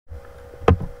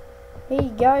Hey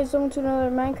guys, welcome to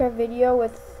another Minecraft video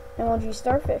with MLG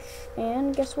Starfish.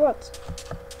 And guess what?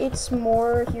 It's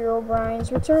more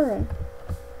Herobrine's return.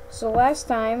 So last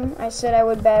time I said I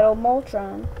would battle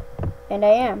Moltron, and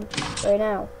I am, right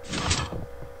now.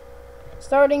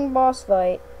 Starting boss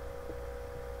fight.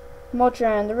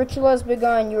 Moltron, the ritual has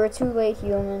begun. You are too late,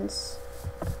 humans.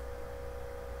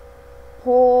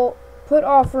 Put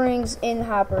offerings in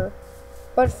Hopper.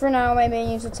 But for now, my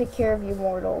minions will take care of you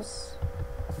mortals.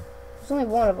 There's only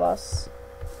one of us.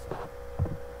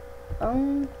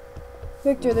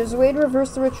 Victor, there's a way to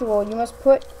reverse the ritual. You must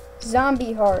put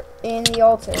zombie heart in the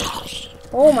altar.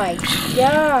 Oh my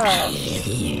gosh!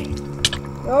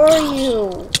 Where are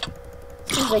you?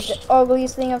 This is like the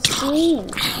ugliest thing I've seen.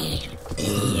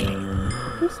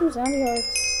 Give some zombie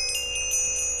hearts.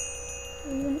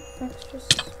 Even extra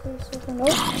space over. Nope.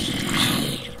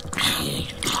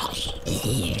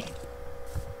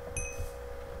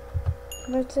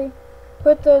 Let's see.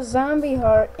 Put the zombie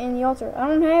heart in the altar. I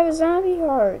don't have a zombie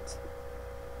heart.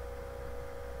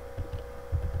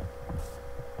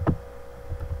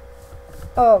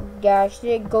 Oh gosh,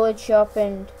 did it glitch up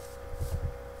and...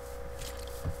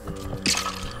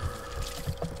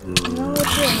 No,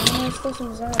 it's good. There's still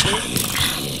some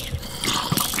zombies.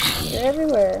 They're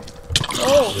everywhere.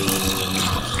 Oh!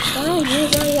 Come on, give me a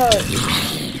zombie heart.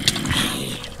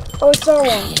 Oh, I saw one.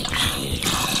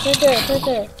 Right there, right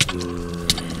there.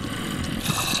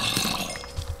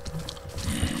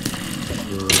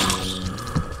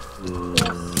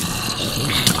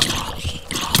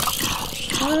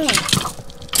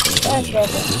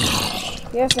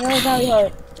 Yes, another zombie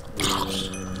heart.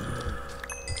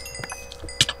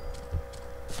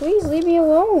 Please leave me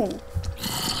alone.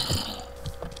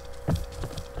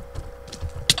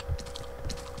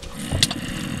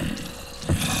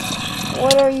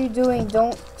 What are you doing?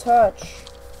 Don't touch.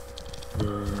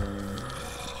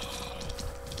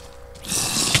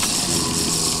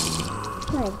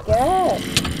 Oh my God.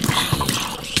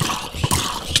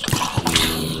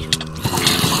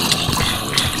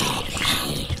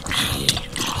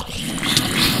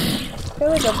 I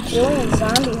feel like a billion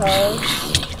zombie hearts.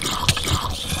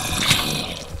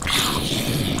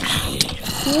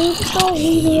 Can you just don't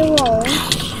leave me alone?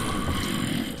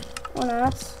 Or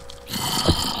not?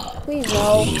 Please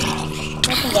no.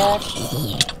 Don't come back.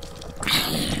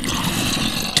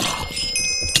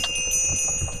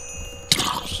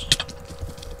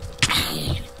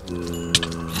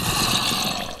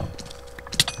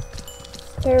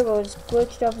 It's terrible, it's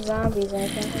glitched up zombies and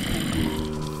everything.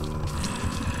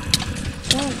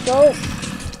 Go.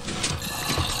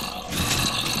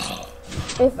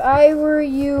 If I were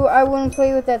you, I wouldn't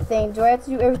play with that thing. Do I have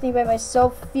to do everything by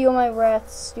myself? Feel my wrath,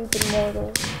 stupid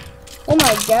mortals. Oh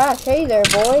my gosh, hey there,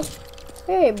 boy.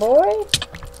 Hey, boy.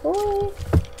 Boy.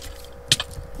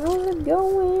 How's it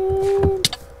going?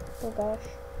 Oh gosh.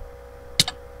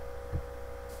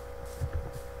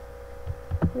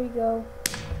 Here we go.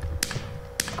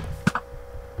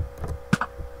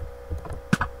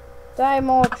 Die,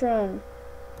 Moltron.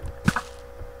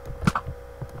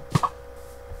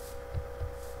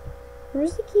 Where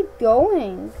does he keep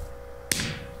going?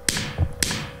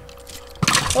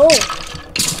 Oh!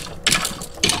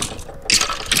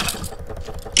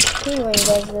 I hate when he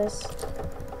does this.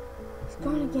 He's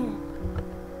gone again.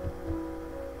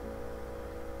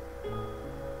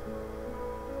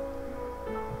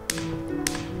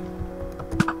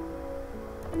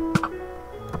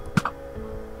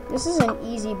 This is an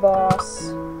easy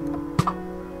boss.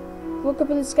 Look up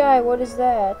in the sky. What is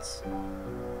that?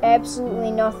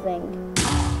 Absolutely nothing.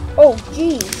 Oh,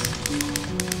 jeez.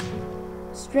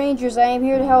 Strangers, I am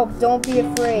here to help. Don't be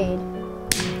afraid.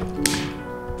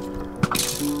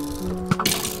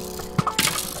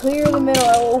 Clear the middle.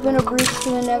 I will open a breach to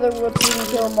the netherworld so you can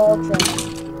kill Moltron.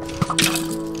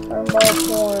 Or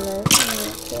Moltron.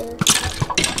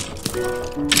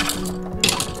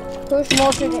 Push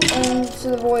Moltron into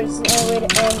the void. It's the only way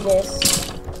to end this.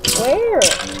 Where?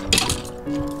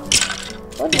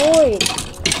 What void?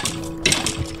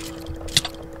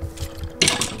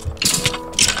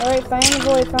 Alright, find the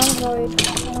void, found the void.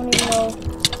 I don't even know.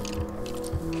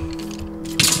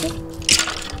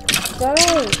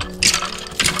 Die!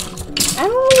 I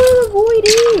don't know where the void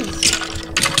is!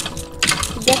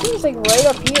 The definitely is like right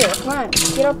up here. Come on,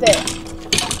 get up there.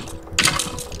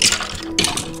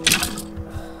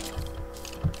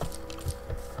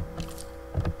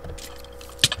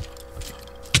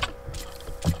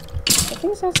 I think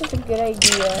it's not such a good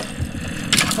idea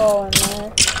to fall in there.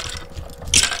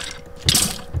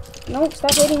 Nope,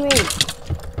 stop hitting me.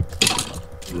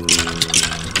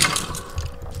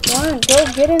 Come on, go,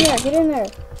 get in there, get in there.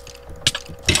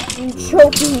 You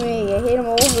choking me. I hit him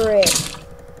over it.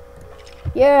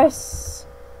 Yes.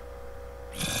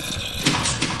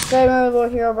 So I remember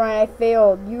Lord Herobrine, I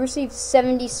failed. You received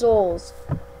 70 souls.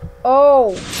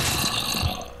 Oh.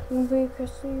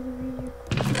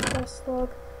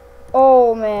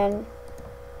 Oh, man.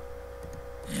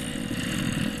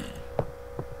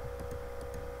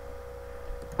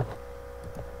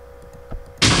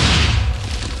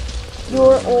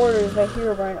 Your orders by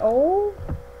Herobrine. Oh.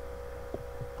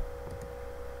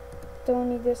 Don't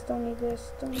need this, don't need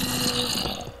this, don't need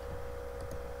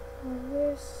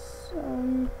this.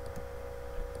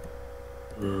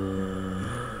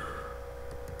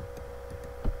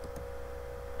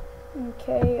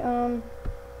 Okay,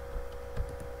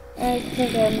 I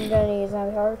think I'm gonna need a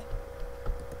zombie heart.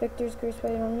 Victor's Grace,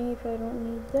 probably don't need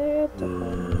that.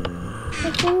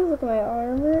 Okay, look at my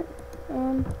armor.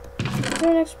 Is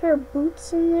there an extra pair of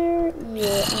boots in there?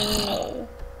 Yeah, no.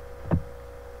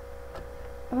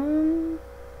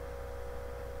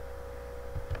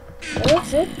 That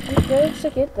looks it. That looks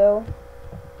like it, though.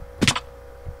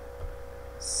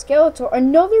 Skeletor,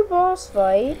 another boss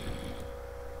fight.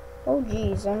 Oh,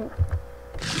 jeez, I'm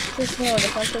just more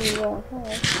if I'm pretty low on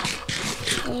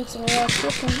health. I need some raw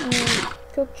chicken. I mean,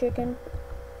 cooked chicken.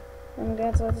 I'm gonna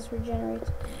have to let this regenerate.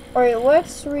 Alright,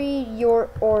 let's read your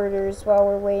orders while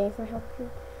we're waiting for help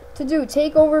here. To do,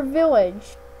 take over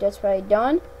village. That's probably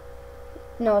done.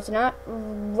 No, it's not.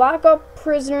 Lock up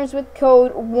prisoners with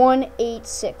code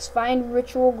 186. Find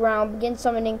ritual ground. Begin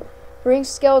summoning. Bring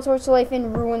Skeletor to life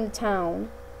and ruin the town.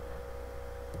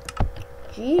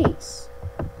 Jeez.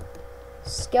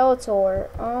 Skeletor.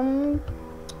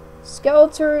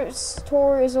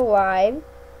 Skeletor is alive.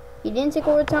 He didn't take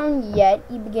over the town yet.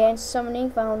 He began summoning.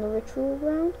 Found the ritual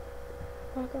ground.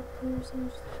 Lock up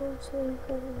prisoners with code to life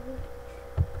and ruin the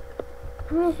town. I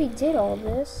don't know if he did all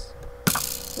this.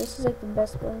 This is like the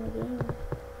best one in the game,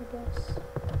 I guess.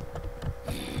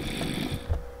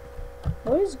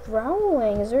 What is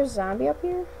growling? Is there a zombie up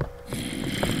here?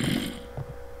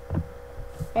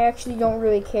 I actually don't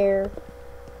really care.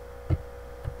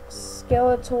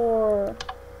 Skeletor.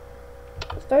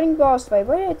 Starting boss fight.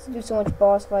 Why do I have to do so much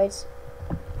boss fights?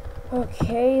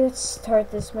 Okay, let's start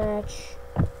this match.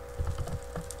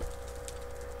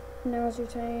 Now's your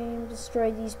time.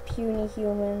 Destroy these puny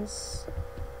humans.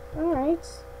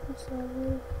 Alright. That's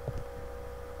lovely.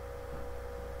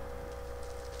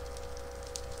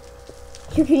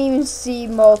 You can even see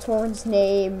Moltorn's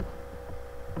name.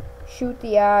 Shoot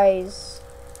the eyes.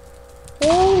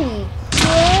 Holy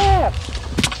crap!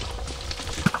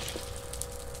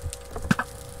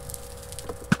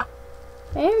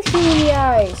 I am shooting the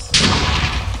eyes.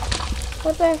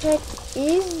 What the heck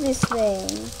is this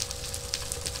thing?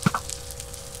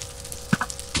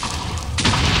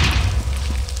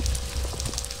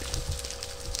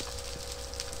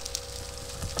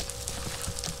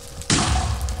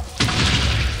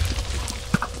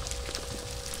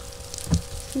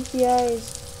 The eyes.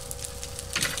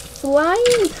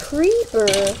 Flying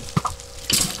creeper.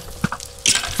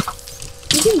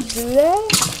 You can do that?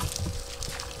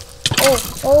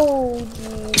 Oh,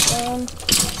 geez.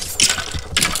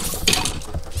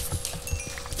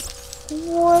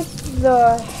 What the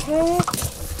heck?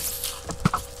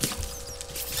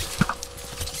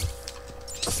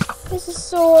 This is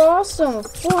so awesome.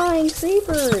 Flying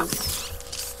creepers.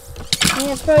 I mean,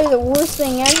 it's probably the worst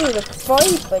thing ever to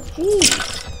fight, but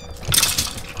geez.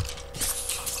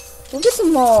 Look at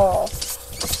them all.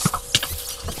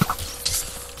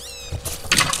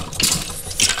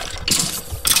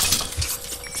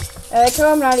 I like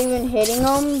how I'm not even hitting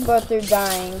them, but they're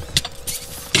dying.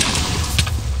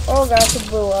 Oh gosh, it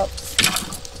blew up.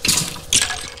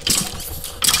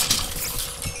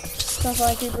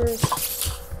 Sunflower creepers.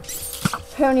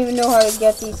 I don't even know how to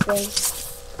get these things.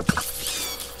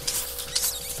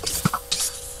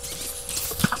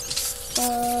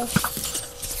 Ow.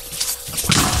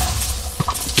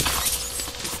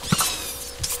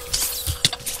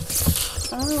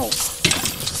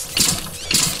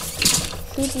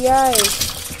 Shoot the eyes.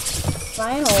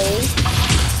 Finally.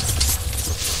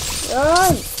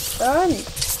 Run! Run!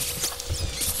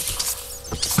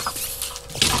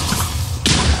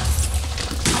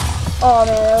 Oh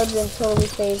man, that would have been totally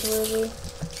phase worthy.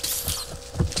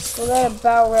 Well, that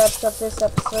about wraps up this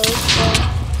episode. So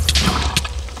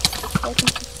like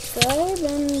and subscribe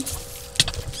and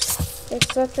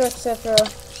etc. etc.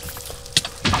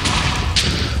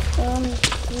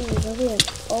 Jeez, I'm getting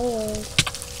old.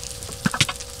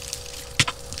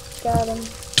 Got him.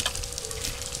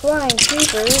 Flying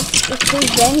creepers. It's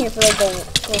been here for like the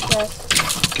past.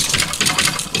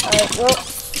 Alright, well,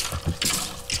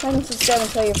 like and subscribe and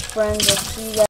tell your friends. I'll see you guys.